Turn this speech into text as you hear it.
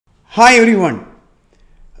Hi everyone.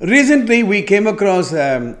 Recently we came across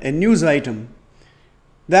a news item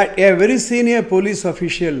that a very senior police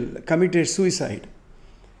official committed suicide.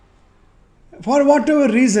 For whatever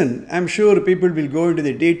reason, I'm sure people will go into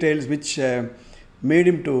the details which made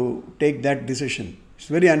him to take that decision. It's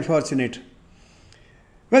very unfortunate.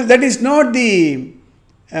 Well, that is not the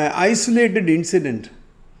isolated incident.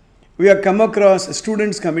 We have come across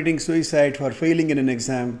students committing suicide for failing in an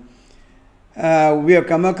exam. We have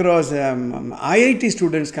come across IIT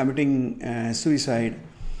students committing suicide.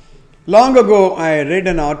 Long ago, I read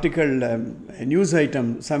an article, a news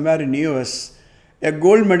item somewhere in US, a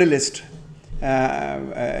gold medalist,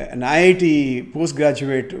 an IIT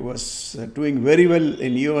postgraduate was doing very well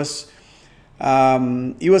in US.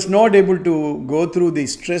 He was not able to go through the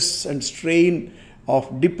stress and strain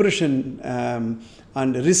of depression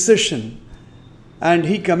and recession. And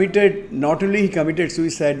he committed, not only he committed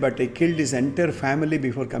suicide, but he killed his entire family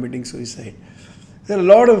before committing suicide. There are a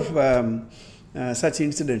lot of such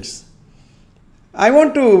incidents. I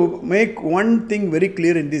want to make one thing very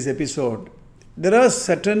clear in this episode. There are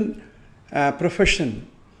certain profession.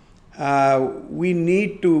 We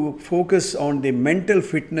need to focus on the mental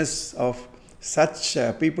fitness of such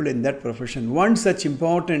people in that profession. One such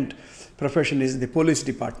important profession is the police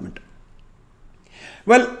department.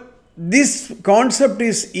 Well, this concept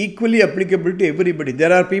is equally applicable to everybody.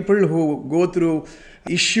 There are people who go through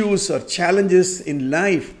issues or challenges in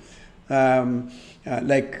life,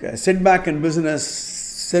 like setback in business,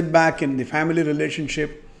 setback in the family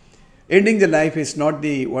relationship. Ending the life is not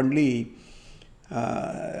the only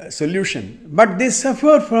solution. But they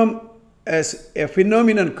suffer from a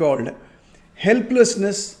phenomenon called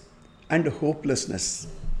helplessness and hopelessness.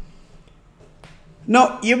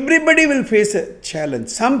 Now, everybody will face a challenge,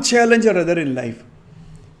 some challenge or other in life.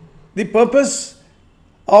 The purpose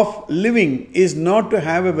of living is not to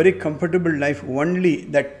have a very comfortable life only.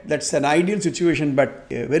 That's an ideal situation, but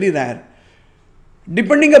very rare.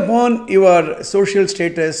 Depending upon your social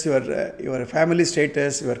status, your family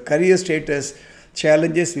status, your career status,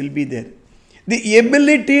 challenges will be there. The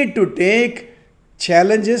ability to take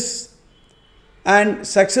challenges and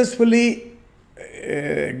successfully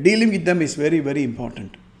dealing with them is very, very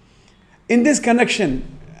important. In this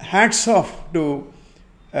connection, hats off to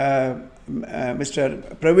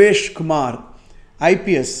Mr. Pravesh Kumar,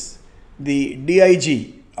 IPS, the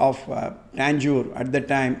DIG of Tanjore at the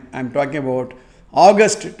time. I'm talking about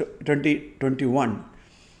August 2021.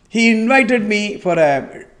 He invited me for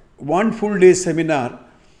a one full day seminar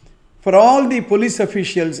for all the police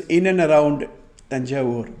officials in and around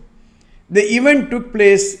Tanjore. The event took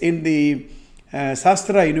place in the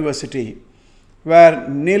Sastra University, where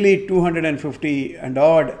nearly 250 and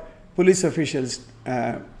odd police officials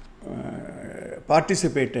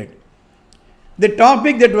participated. The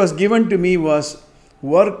topic that was given to me was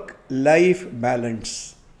work-life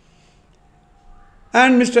balance.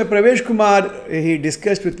 And Mr. Pravesh Kumar, he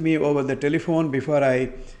discussed with me over the telephone before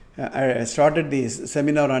I started this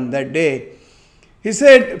seminar on that day. He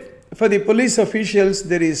said, for the police officials,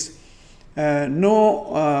 there is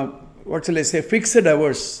no fixed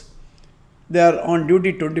hours. They are on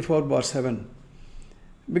duty 24/7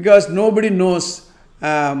 because nobody knows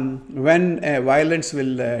when violence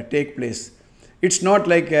will take place. It's not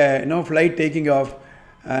like flight taking off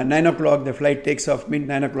 9 o'clock, the flight takes off,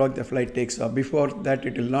 9 o'clock the flight takes off. Before that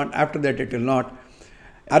it will not, after that it will not.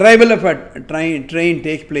 Arrival of a train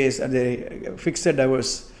take place at the fixed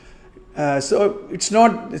hours. So it's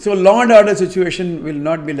not, so law and order situation will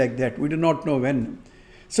not be like that. We do not know when.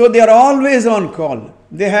 So they are always on call.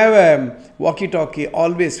 They have a walkie-talkie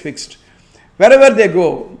always fixed. Wherever they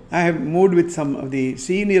go, I have moved with some of the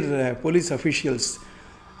senior police officials.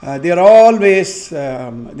 They are always,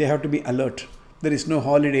 they have to be alert. There is no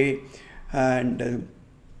holiday and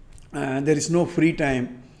there is no free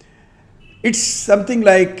time. It's something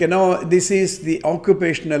like, this is the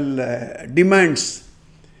occupational demands.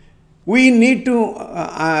 We need to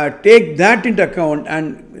take that into account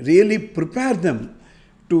and really prepare them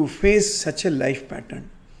to face such a life pattern.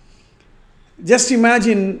 Just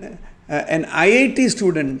imagine an IIT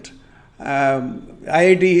student.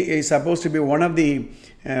 IIT is supposed to be one of the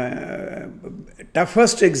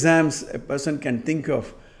toughest exams a person can think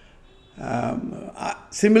of.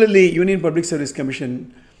 Similarly, Union Public Service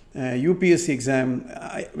Commission, UPSC exam,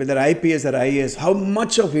 whether IPS or IAS, how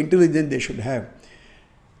much of intelligence they should have.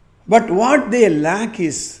 But what they lack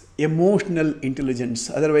is emotional intelligence,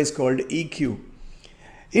 otherwise called EQ.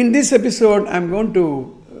 In this episode, I'm going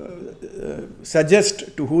to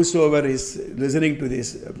suggest to whosoever is listening to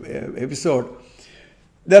this episode,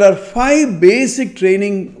 there are 5 basic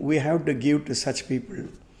training we have to give to such people.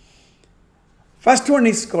 First one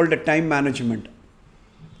is called time management.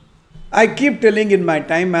 I keep telling in my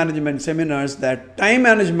time management seminars that time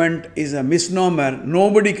management is a misnomer.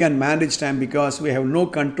 Nobody can manage time because we have no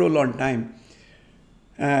control on time.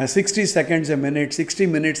 60 seconds a minute, 60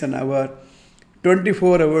 minutes an hour,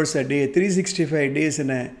 24 hours a day, 365 days in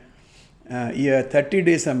a year, 30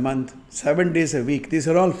 days a month, 7 days a week. These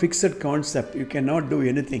are all fixed concepts. You cannot do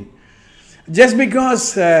anything. Just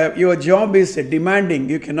because your job is demanding,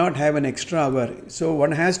 you cannot have an extra hour. So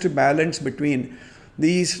one has to balance between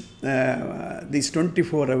these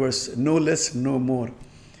 24 hours, no less, no more.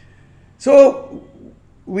 So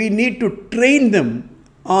we need to train them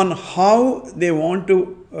on how they want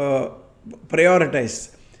to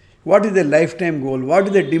prioritize. What is their lifetime goal? What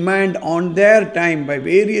is the demand on their time by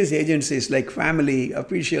various agencies like family,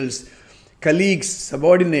 officials, colleagues,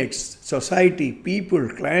 subordinates, society, people,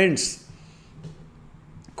 clients,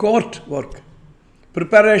 court work,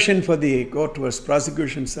 preparation for the court work,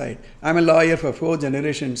 prosecution side. I'm a lawyer for 4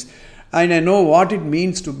 generations and I know what it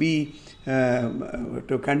means to be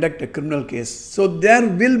to conduct a criminal case. So there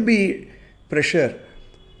will be pressure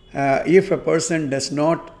if a person does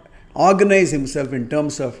not organize himself in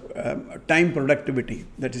terms of time productivity.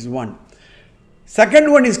 That is one.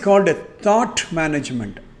 Second one is called a thought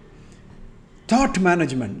management. Thought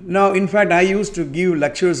management. Now, in fact, I used to give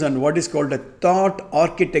lectures on what is called a thought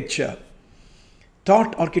architecture.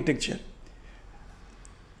 Thought architecture.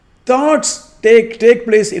 Thoughts take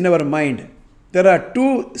place in our mind. There are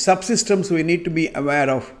 2 subsystems we need to be aware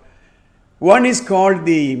of. One is called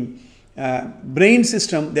the brain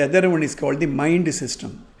system. The other one is called the mind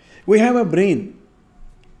system. We have a brain.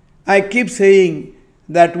 I keep saying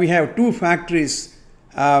that we have 2 factories.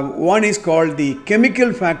 One is called the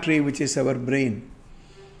chemical factory, which is our brain.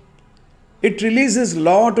 It releases a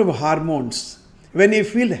lot of hormones. When you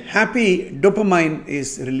feel happy, dopamine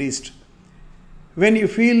is released. When you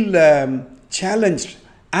feel challenged,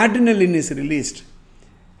 adrenaline is released.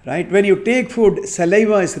 Right? When you take food,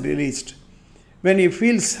 saliva is released. When you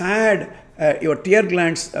feel sad, your tear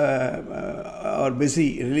glands are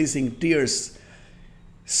busy releasing tears.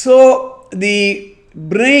 So the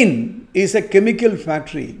brain is a chemical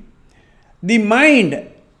factory. The mind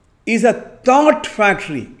is a thought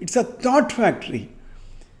factory. It's a thought factory.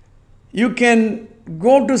 You can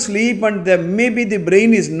go to sleep and maybe the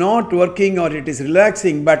brain is not working or it is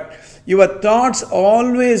relaxing, but your thoughts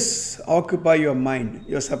always occupy your mind,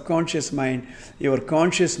 your subconscious mind, your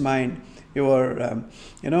conscious mind, your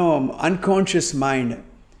unconscious mind.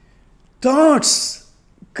 Thoughts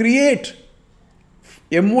create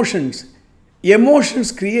emotions.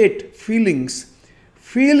 Emotions create feelings.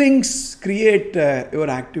 Feelings create your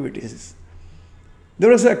activities.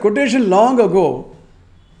 There was a quotation long ago.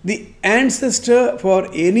 The ancestor for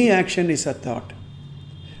any action is a thought.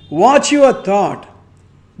 Watch your thought.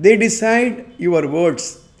 They decide your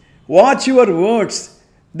words. Watch your words.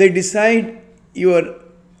 They decide your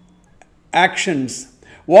actions.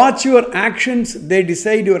 Watch your actions. They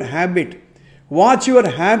decide your habit. Watch your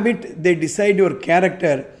habit. They decide your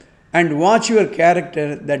character. And watch your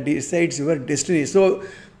character that decides your destiny. So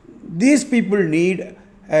these people need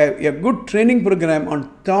a good training program on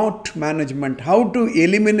thought management, how to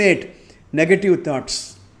eliminate negative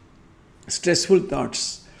thoughts, stressful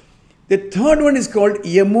thoughts. The third one is called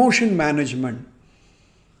emotion management.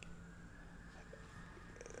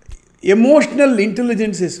 Emotional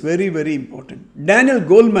intelligence is very, very important. Daniel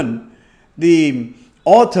Goleman, the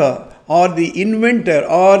author or the inventor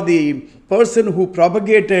or the person who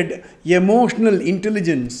propagated emotional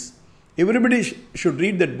intelligence, everybody should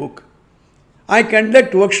read that book. I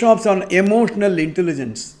conduct workshops on emotional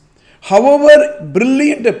intelligence. However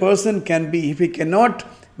brilliant a person can be, if he cannot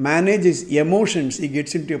manage his emotions, he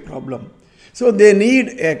gets into a problem. So they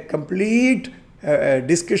need a complete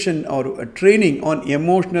discussion or a training on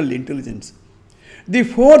emotional intelligence. The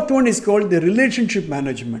fourth one is called the relationship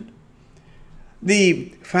management.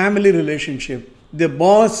 The family relationship, the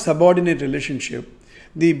boss-subordinate relationship,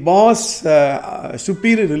 the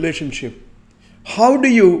boss-superior relationship. How do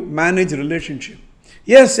you manage relationship?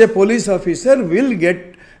 Yes, a police officer will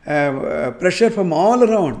get pressure from all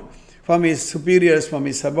around, from his superiors, from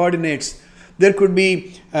his subordinates. There could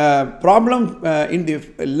be problem in the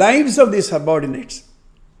lives of the subordinates,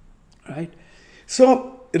 right?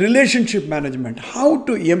 So relationship management, how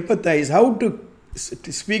to empathize, how to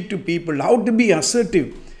speak to people, how to be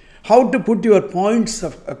assertive, how to put your points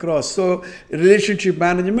across. So relationship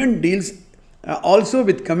management deals also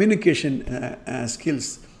with communication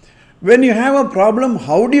skills. When you have a problem,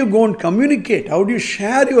 how do you go and communicate? How do you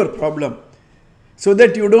share your problem so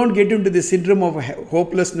that you don't get into the syndrome of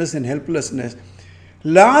hopelessness and helplessness?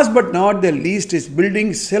 Last but not the least is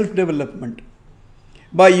building self-development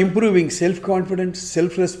by improving self-confidence,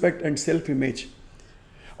 self-respect and self-image.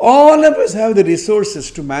 All of us have the resources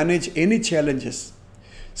to manage any challenges.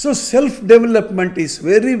 So self-development is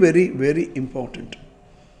very, very, very important.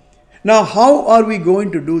 Now, how are we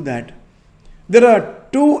going to do that? There are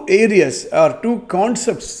two areas or two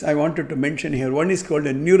concepts I wanted to mention here. One is called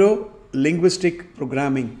a neuro-linguistic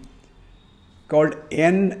programming, called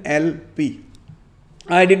NLP.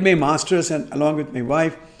 I did my master's and along with my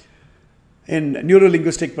wife in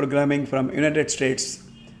neuro-linguistic programming from United States,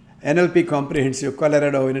 NLP Comprehensive,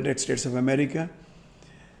 Colorado, United States of America.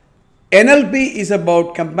 NLP is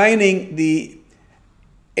about combining the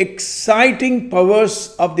exciting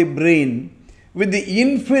powers of the brain with the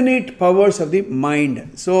infinite powers of the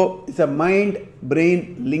mind. So it's a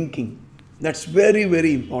mind-brain linking. That's very,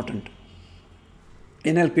 very important.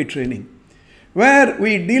 NLP training, where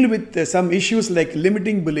we deal with some issues like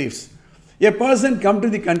limiting beliefs. A person comes to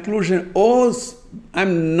the conclusion, oh,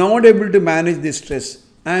 I'm not able to manage this stress.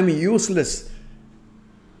 I'm useless.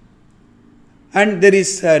 And there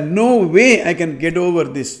is no way I can get over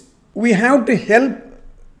this. We have to help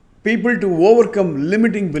people to overcome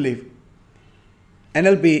limiting belief.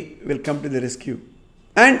 NLP will come to the rescue.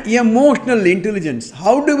 And emotional intelligence.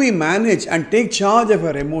 How do we manage and take charge of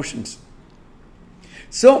our emotions?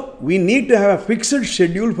 So we need to have a fixed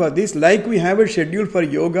schedule for this, like we have a schedule for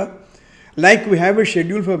yoga, like we have a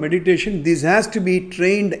schedule for meditation. This has to be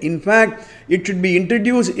trained. In fact, it should be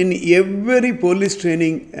introduced in every police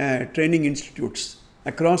training institutes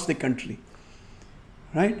across the country.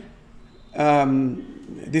 Right?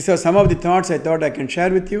 These are some of the thoughts I thought I can share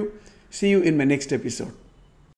with you. See you in my next episode.